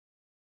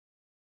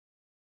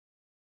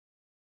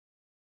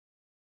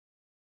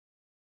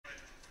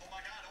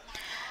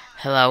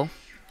Hello,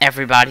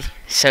 everybody.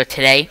 So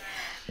today,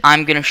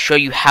 I'm going to show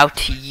you how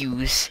to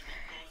use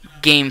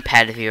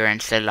GamePad Viewer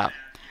and set it up.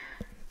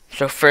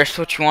 So first,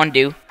 what you want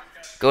to do,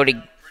 go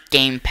to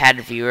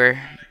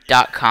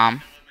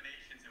GamePadViewer.com.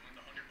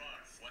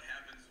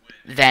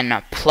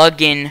 Then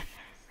plug in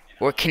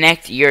or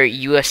connect your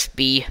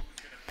USB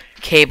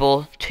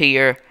cable to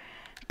your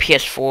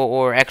PS4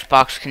 or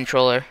Xbox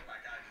controller.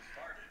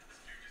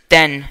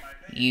 Then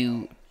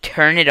you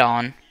turn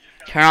on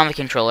the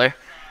controller.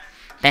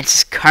 Then it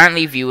says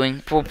currently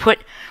viewing. We'll put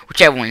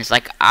whichever ones.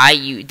 Like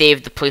they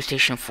have the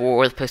PlayStation 4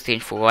 or the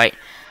PlayStation 4 White.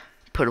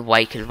 Put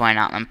white because why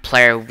not? And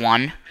player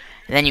 1. And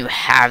then you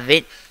have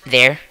it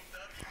there.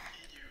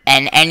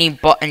 And any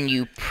button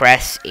you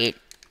press, it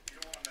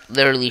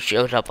literally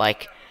shows up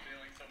like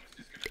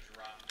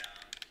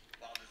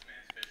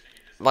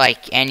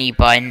any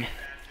button.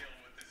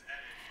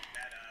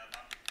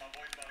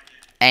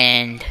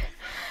 And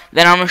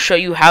then I'm gonna show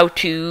you how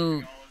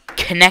to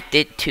connect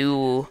it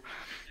to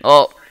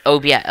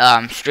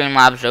OBS,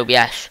 Streamlabs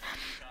OBS.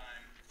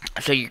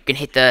 So you can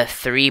hit the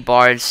 3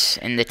 bars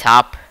in the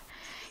top,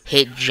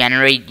 hit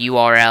generate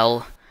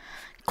URL,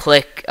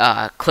 click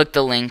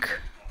the link.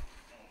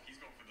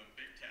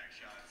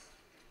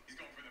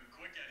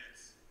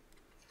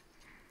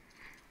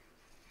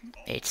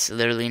 It's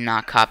literally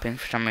not copying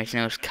for some reason.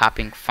 It was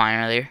copying fine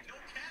earlier.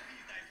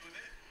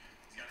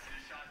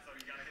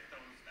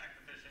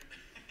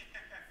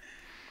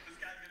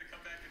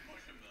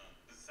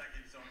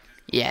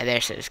 Yeah, there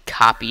it says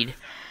copied.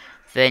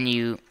 Then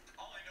you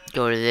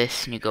go to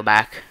this and you go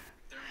back.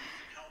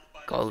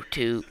 Go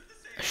to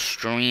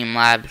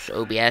Streamlabs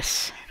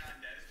OBS.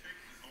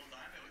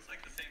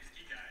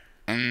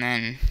 And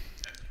then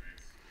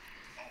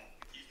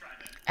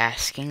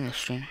asking the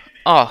stream.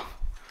 Oh,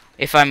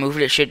 if I move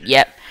it, it should.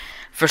 Yep.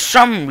 For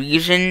some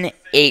reason,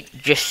 it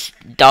just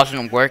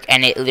doesn't work,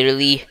 and it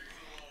literally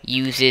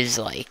uses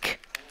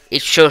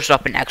it shows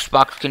up an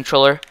Xbox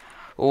controller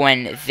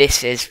when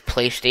this is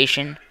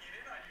PlayStation.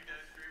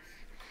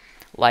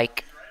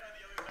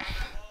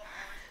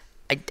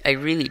 I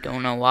really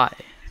don't know why.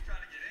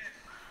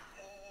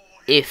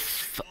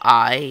 If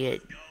I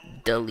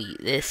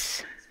delete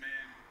this,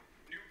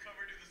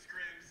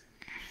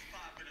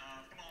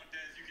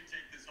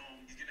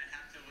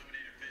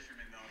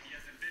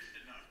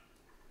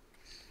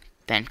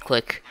 then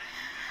click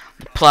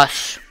the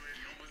plus,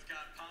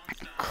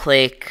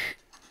 click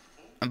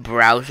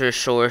browser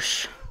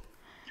source,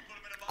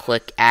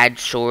 click add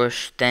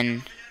source,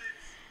 then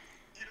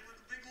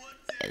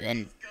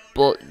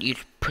you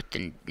put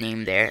the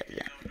name there.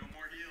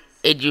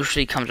 It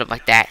usually comes up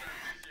like that.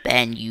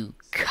 Then you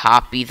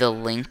copy the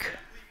link.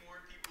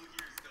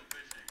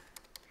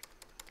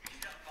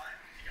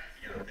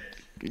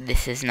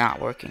 This is not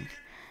working.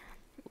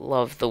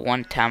 Love the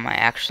one time I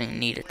actually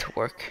need it to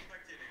work.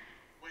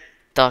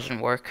 Doesn't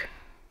work.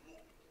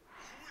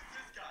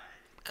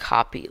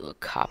 Copy,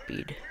 look,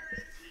 copied.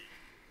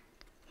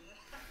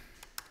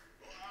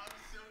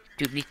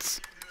 Dude, it's...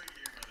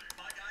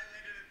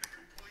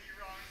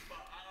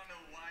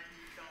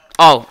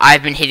 Oh,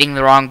 I've been hitting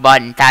the wrong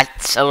button.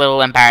 That's a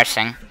little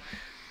embarrassing.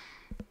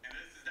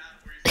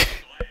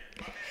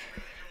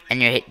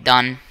 And you hit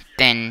done,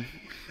 then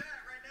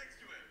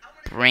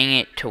bring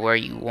it to where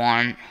you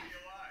want.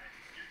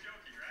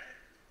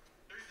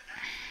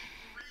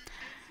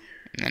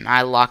 And then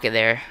I lock it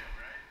there.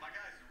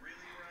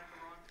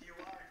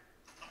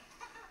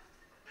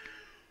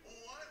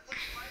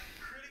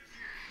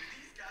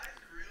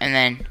 And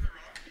then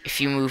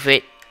if you move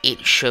it,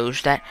 it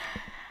shows that.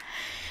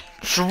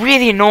 It's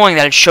really annoying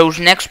that it shows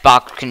an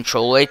Xbox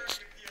controller. It's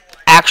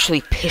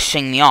actually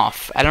pissing me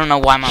off. I don't know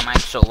why my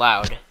mic's so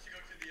loud,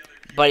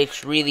 but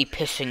it's really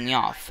pissing me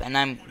off, and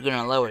I'm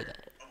gonna lower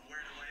that.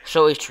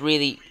 So it's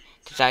really,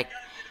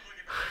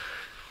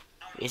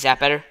 is that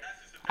better?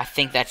 I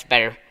think that's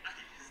better,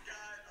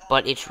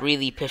 but it's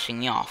really pissing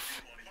me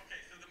off.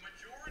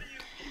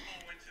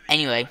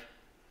 Anyway,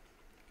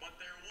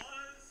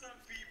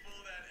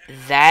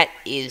 that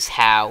is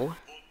how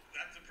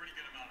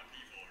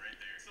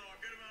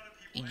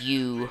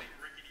you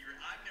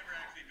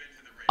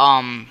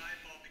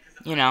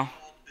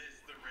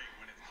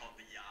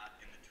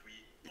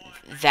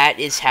that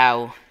is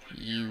how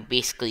you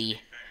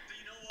basically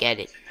get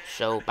it.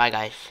 So bye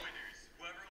guys.